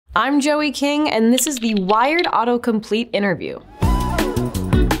I'm Joey King, and this is the Wired Autocomplete Interview.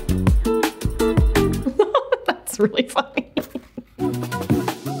 That's really funny.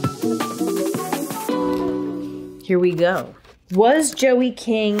 Here we go. Was Joey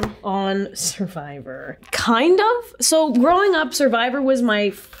King on Survivor? Kind of. So growing up, Survivor was my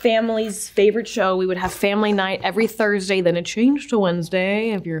family's favorite show. We would have family night every Thursday, then it changed to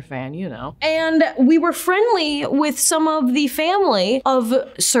Wednesday, if you're a fan, you know. And we were friendly with some of the family of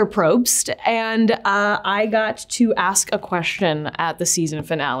Sir Probst, and I got to ask a question at the season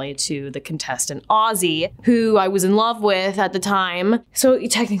finale to the contestant Ozzy, who I was in love with at the time. So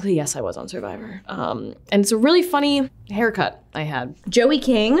technically, yes, I was on Survivor. And it's a really funny haircut I had. Joey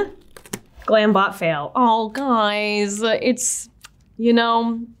King, glam bot fail. Oh, guys, it's, you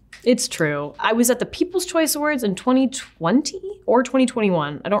know, it's true. I was at the People's Choice Awards in 2020 or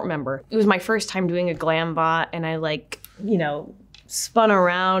 2021. I don't remember. It was my first time doing a glam bot, and I spun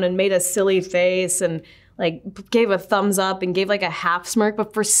around and made a silly face and gave a thumbs up and gave a half smirk,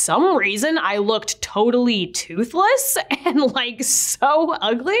 but for some reason I looked totally toothless and so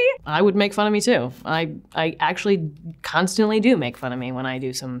ugly. I would make fun of me too. I actually constantly do make fun of me when I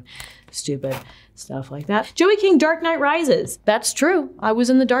do some stupid stuff like that. Joey King, Dark Knight Rises. That's true. I was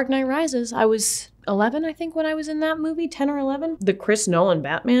in the Dark Knight Rises. I was 11, I think, when I was in that movie, 10 or 11. The Chris Nolan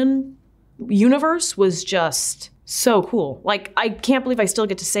Batman universe was just so cool. I can't believe I still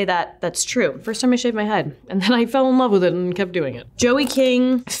get to say that that's true. First time I shaved my head, and then I fell in love with it and kept doing it. Joey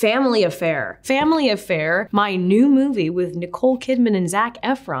King, Family Affair. Family Affair, my new movie with Nicole Kidman and Zac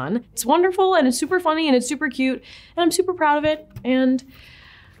Efron. It's wonderful, and it's super funny, and it's super cute, and I'm super proud of it, and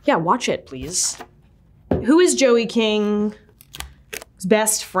yeah, watch it, please. Who is Joey King's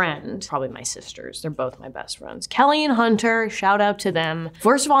best friend? Probably my sisters. They're both my best friends. Kelly and Hunter, shout out to them.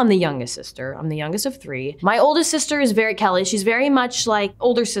 First of all, I'm the youngest sister. I'm the youngest of 3. My oldest sister is Kelly. She's very much like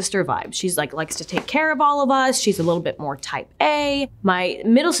older sister vibes. She's likes to take care of all of us. She's a little bit more type A. My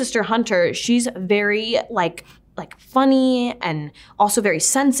middle sister, Hunter, she's very funny and also very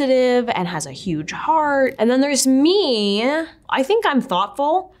sensitive and has a huge heart. And then there's me. I think I'm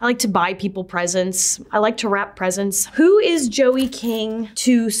thoughtful. I like to buy people presents. I like to wrap presents. Who is Joey King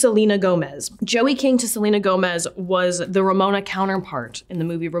to Selena Gomez? Joey King to Selena Gomez was the Ramona counterpart in the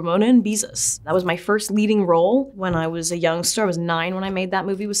movie Ramona and Beezus. That was my first leading role when I was a youngster. I was 9 when I made that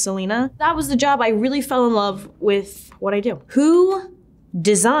movie with Selena. That was the job. I really fell in love with what I do. Who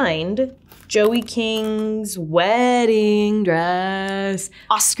designed Joey King's wedding dress?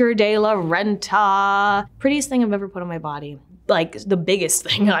 Oscar de la Renta. Prettiest thing I've ever put on my body. The biggest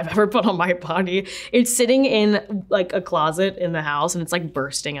thing I've ever put on my body. It's sitting in a closet in the house, and it's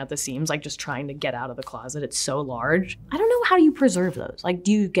bursting at the seams, just trying to get out of the closet. It's so large. I don't know how you preserve those.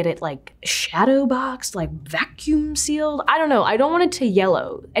 Do you get it shadow boxed, vacuum sealed? I don't know. I don't want it to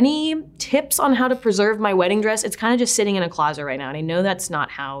yellow. Any tips on how to preserve my wedding dress? It's kind of just sitting in a closet right now, and I know that's not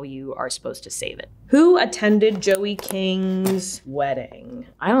how you are supposed to save it. Who attended Joey King's wedding?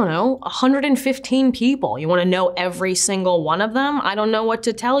 I don't know, 115 people. You wanna know every single one of them? I don't know what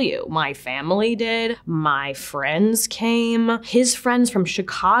to tell you. My family did, my friends came, his friends from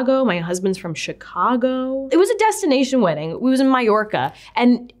Chicago, my husband's from Chicago. It was a destination wedding. It was in Mallorca.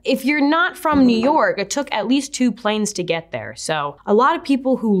 And if you're not from New York, it took at least 2 planes to get there. So a lot of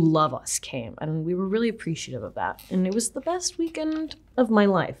people who love us came, and we were really appreciative of that. And it was the best weekend of my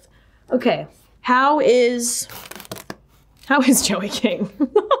life. Okay. How is Joey King?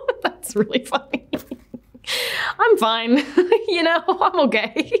 That's really funny. I'm fine. I'm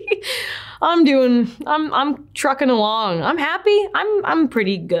okay. I'm trucking along. I'm happy. I'm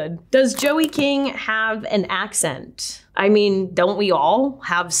pretty good. Does Joey King have an accent? I mean, don't we all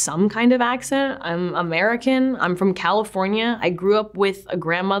have some kind of accent? I'm American. I'm from California. I grew up with a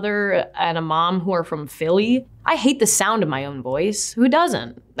grandmother and a mom who are from Philly. I hate the sound of my own voice. Who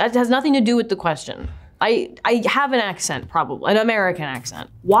doesn't? That has nothing to do with the question. I have an accent, probably, an American accent.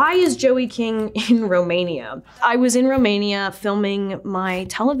 Why is Joey King in Romania? I was in Romania filming my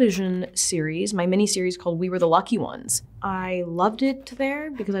television series, my mini series called We Were the Lucky Ones. I loved it there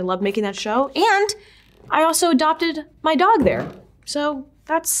because I loved making that show, and I also adopted my dog there. So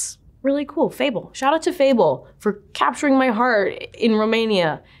that's really cool. Fable. Shout out to Fable for capturing my heart in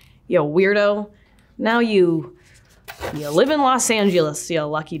Romania. Yo, weirdo. Now you live in Los Angeles, you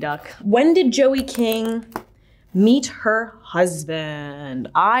lucky duck. When did Joey King meet her husband?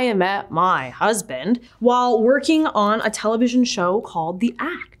 I met my husband while working on a television show called The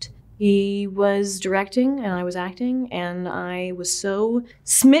Act. He was directing and I was acting, and I was so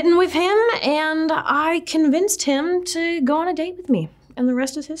smitten with him, and I convinced him to go on a date with me, and the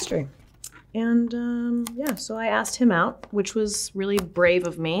rest is history. And yeah, so I asked him out, which was really brave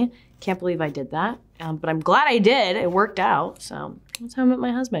of me. Can't believe I did that. But I'm glad I did. It worked out. So that's how I met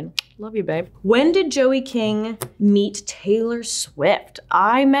my husband. Love you, babe. When did Joey King meet Taylor Swift?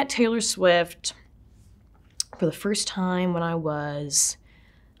 I met Taylor Swift for the first time when I was,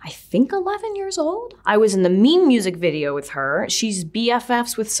 I think, 11 years old. I was in the Mean music video with her. She's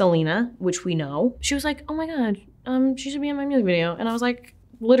BFFs with Selena, which we know. She was like, oh my God, she should be in my music video. And I was like,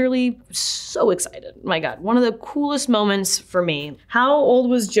 literally so excited. My God, one of the coolest moments for me. How old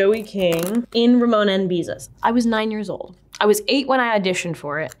was Joey King in Ramona and Beezus? I was 9 years old. I was 8 when I auditioned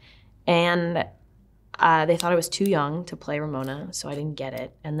for it, and they thought I was too young to play Ramona, so I didn't get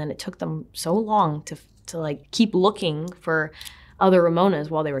it. And then it took them so long to like keep looking for other Ramonas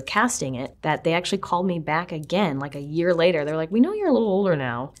while they were casting it that they actually called me back again like a year later. They're like, we know you're a little older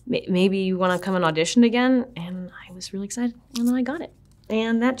now. Maybe you want to come and audition again? And I was really excited, and then I got it.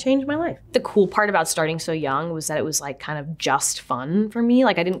 And that changed my life. The cool part about starting so young was that it was like kind of just fun for me.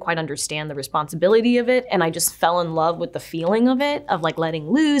 Like I didn't quite understand the responsibility of it, and I just fell in love with the feeling of it, of like letting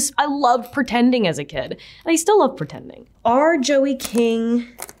loose. I loved pretending as a kid, and I still love pretending. Are Joey King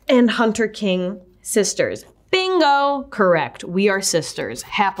and Hunter King sisters? Bingo, correct. We are sisters,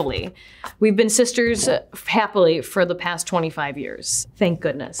 happily. We've been sisters happily for the past 25 years. Thank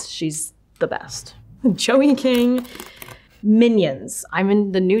goodness, she's the best. Joey King, Minions. I'm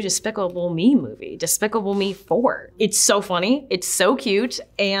in the new Despicable Me movie, Despicable Me 4. It's so funny, it's so cute,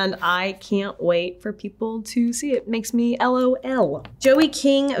 and I can't wait for people to see it. It makes me LOL. Joey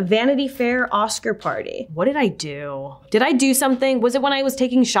King, Vanity Fair Oscar party. What did I do? Did I do something? Was it when I was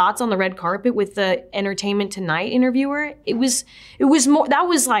taking shots on the red carpet with the Entertainment Tonight interviewer? It was more, that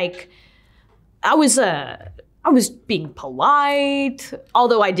was like, I was being polite,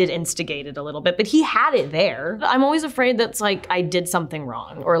 although I did instigate it a little bit, but he had it there. I'm always afraid that's like I did something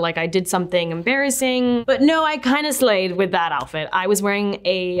wrong or like I did something embarrassing, but no, I kind of slayed with that outfit. I was wearing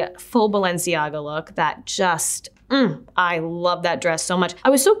a full Balenciaga look that just, I love that dress so much. I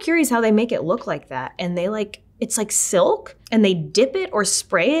was so curious how they make it look like that, and they like, it's like silk, and they dip it or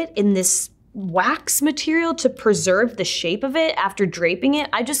spray it in this wax material to preserve the shape of it after draping it.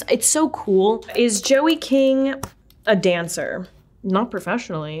 It's so cool. Is Joey King a dancer? Not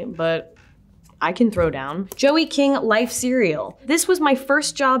professionally, but I can throw down. Joey King Life Cereal. This was my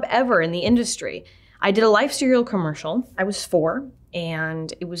first job ever in the industry. I did a Life Cereal commercial. I was 4,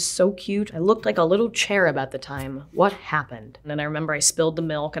 and it was so cute. I looked like a little cherub at the time. What happened? And then I remember I spilled the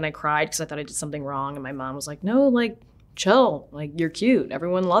milk and I cried because I thought I did something wrong, and my mom was like, no, like, chill, like you're cute,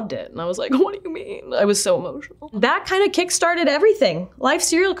 everyone loved it. And I was like, what do you mean? I was so emotional. That kind of kickstarted everything. Life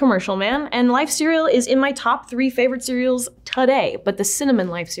Cereal commercial, man. And Life Cereal is in my top 3 favorite cereals today, but the cinnamon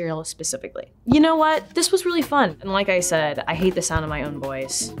Life Cereal specifically. You know what? This was really fun. And like I said, I hate the sound of my own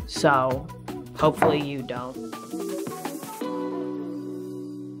voice, so hopefully you don't.